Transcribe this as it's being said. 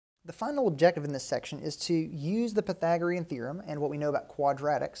The final objective in this section is to use the Pythagorean theorem and what we know about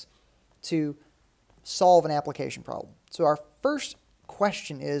quadratics to solve an application problem. So our first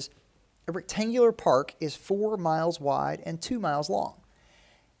question is, a rectangular park is 4 miles wide and 2 miles long.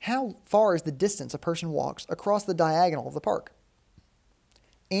 How far is the distance a person walks across the diagonal of the park?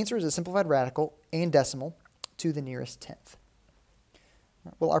 Answer is a simplified radical and decimal to the nearest tenth.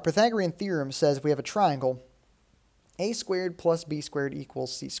 Well, our Pythagorean theorem says if we have a triangle, a squared plus b squared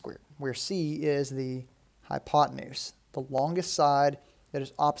equals c squared, where c is the hypotenuse, the longest side that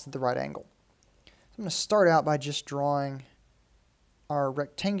is opposite the right angle. So I'm going to start out by just drawing our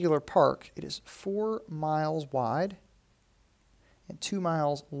rectangular park. It is 4 miles wide and 2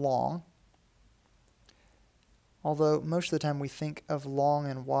 miles long, although most of the time we think of long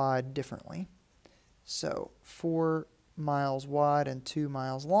and wide differently. So 4 miles wide and 2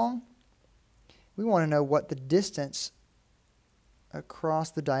 miles long. We want to know what the distance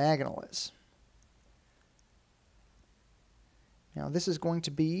across the diagonal is. Now this is going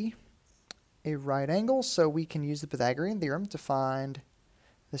to be a right angle, so we can use the Pythagorean theorem to find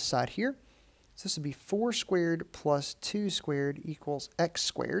this side here. So this would be 4 squared plus 2 squared equals x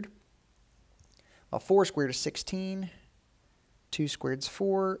squared. Well, 4 squared is 16, 2 squared is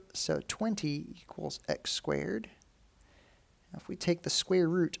 4, so 20 equals x squared. Now if we take the square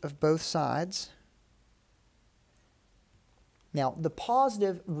root of both sides, now the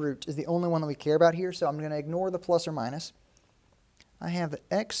positive root is the only one that we care about here, so I'm going to ignore the plus or minus. I have that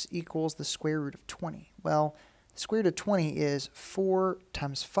x equals the square root of 20. Well, the square root of 20 is 4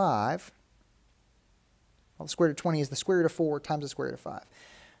 times 5. Well, the square root of 20 is the square root of 4 times the square root of 5.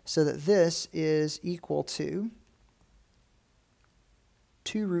 So that this is equal to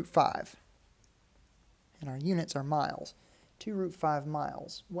 2 root 5. And our units are miles. 2 root 5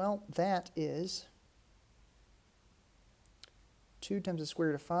 miles. Well, that is 2 times the square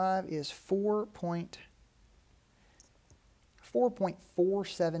root of 5 is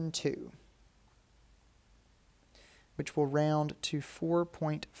 4.472, which will round to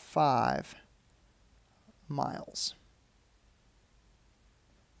 4.5 miles.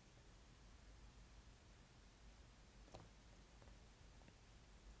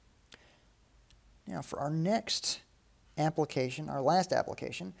 Now for our next application, our last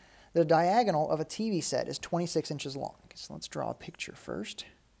application, the diagonal of a TV set is 26 inches long. So let's draw a picture first.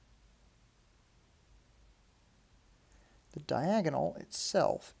 The diagonal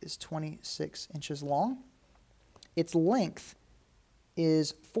itself is 26 inches long. Its length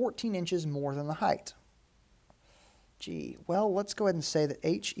is 14 inches more than the height. Gee, well, let's go ahead and say that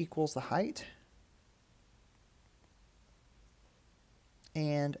h equals the height,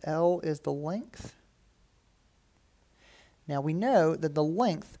 and L is the length. Now we know that the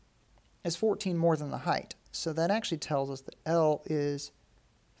length is 14 more than the height, so that actually tells us that L is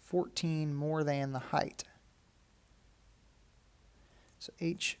 14 more than the height. So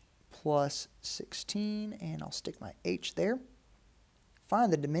h plus 16, and I'll stick my h there.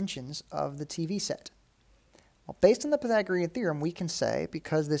 Find the dimensions of the TV set. Well, based on the Pythagorean theorem, we can say,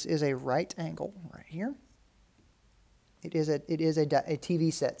 because this is a right angle right here, it is a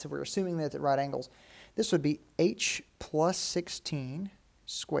TV set, so we're assuming that it's at right angles. This would be h plus 16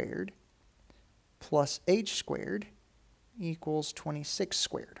 squared plus h squared equals 26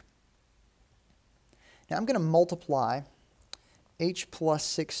 squared. Now I'm going to multiply h plus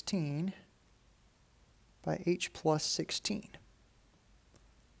 16 by h plus 16.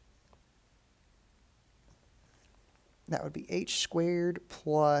 That would be h squared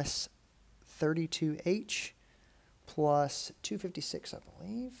plus 32h plus 256, I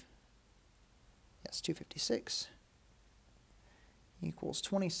believe. Yes, 256 equals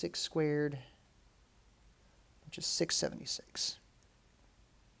 26 squared, which is 676.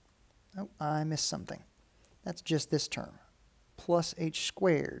 Oh, I missed something. That's just this term. Plus h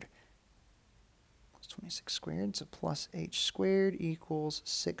squared. Plus 26 squared, so plus h squared equals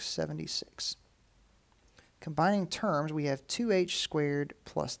 676. Combining terms, we have 2h squared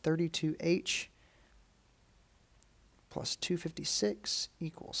plus 32h plus 256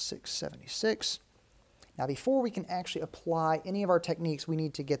 equals 676. Now, before we can actually apply any of our techniques, we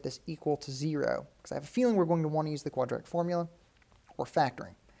need to get this equal to 0, because I have a feeling we're going to want to use the quadratic formula or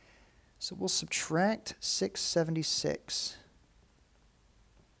factoring. So we'll subtract 676.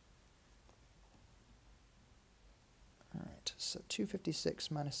 All right, so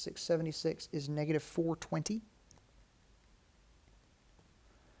 256 minus 676 is negative 420.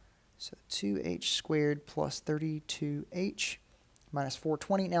 So 2h squared plus 32h minus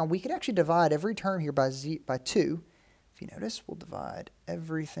 420. Now we could actually divide every term here by 2. If you notice, we'll divide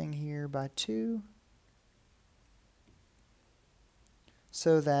everything here by 2.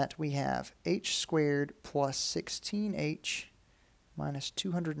 so that we have h squared plus 16h minus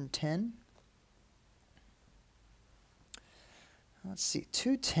 210. Let's see,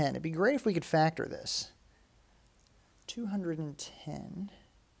 210. It'd be great if we could factor this. 210.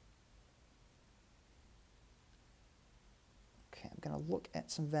 Okay, I'm going to look at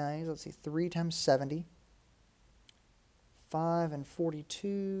some values. Let's see, 3 times 70. 5 and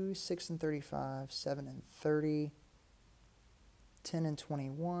 42, 6 and 35, 7 and 30, 10 and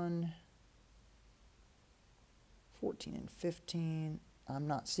 21, 14 and 15. I'm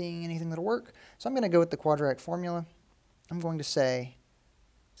not seeing anything that'll work, so I'm going to go with the quadratic formula. I'm going to say,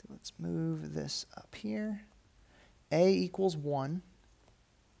 so let's move this up here. A equals 1,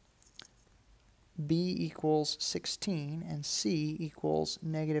 B equals 16, and C equals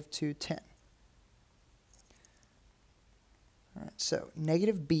negative 210. All right, so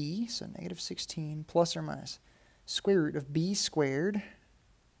negative b, so negative 16, plus or minus square root of b squared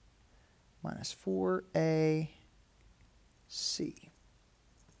minus 4ac.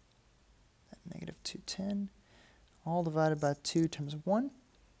 That negative 210, all divided by 2 times 1.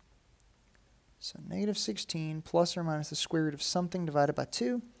 So negative 16 plus or minus the square root of something divided by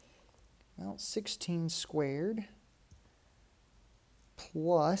 2. Well, 16 squared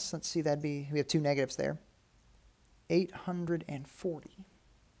plus, let's see, that'd be, we have 2 negatives there. 840.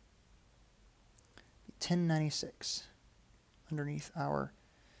 1096 underneath our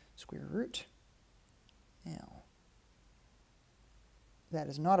square root. Now, that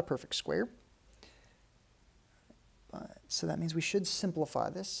is not a perfect square. So that means we should simplify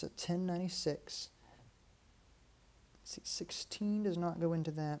this. So 1096. Let's see, 16 does not go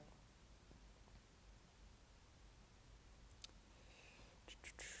into that.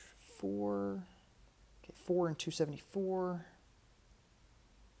 4. Okay, 4 and 274.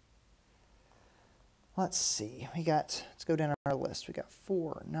 Let's see. We got, let's go down our list. We got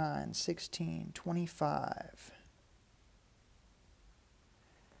 4, 9, 16, 25.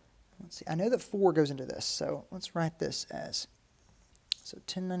 Let's see. I know that 4 goes into this, so let's write this as, so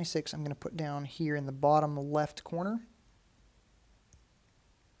 1096 I'm going to put down here in the bottom left corner.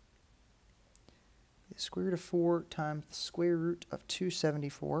 The square root of 4 times the square root of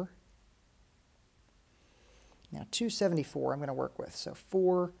 274. Now 274 I'm going to work with, so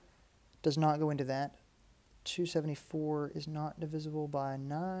 4 does not go into that. 274 is not divisible by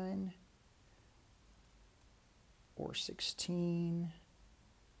 9 or 16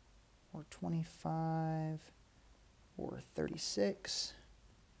 or 25 or 36.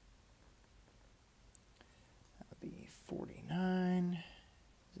 That would be 49.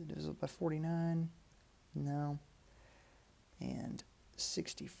 Is it divisible by 49? No. And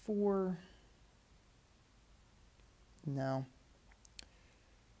 64. No.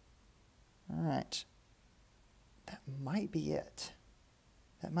 All right. That might be it.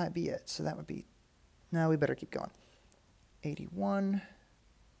 That might be it. So that would be, no, we better keep going. 81.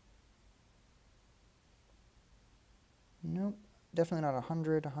 Nope. Definitely not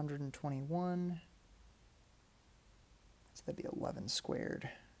 100. 121. So that'd be 11 squared.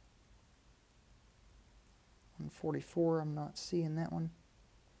 144. I'm not seeing that one.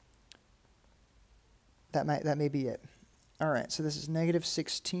 That may be it. All right, so this is negative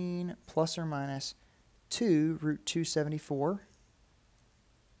 16 plus or minus 2 root 274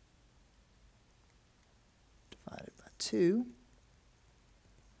 divided by 2.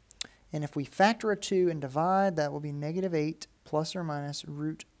 And if we factor a 2 and divide, that will be negative 8 plus or minus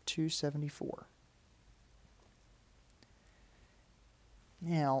root 274.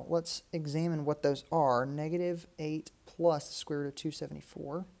 Now, let's examine what those are. Negative 8 plus the square root of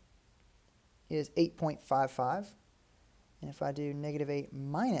 274 is 8.55. And if I do negative 8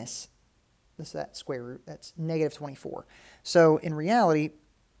 minus that square root, that's negative 24. So in reality,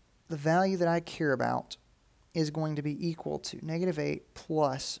 the value that I care about is going to be equal to negative 8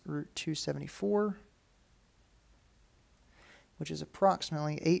 plus root 274, which is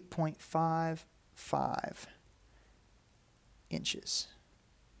approximately 8.55 inches.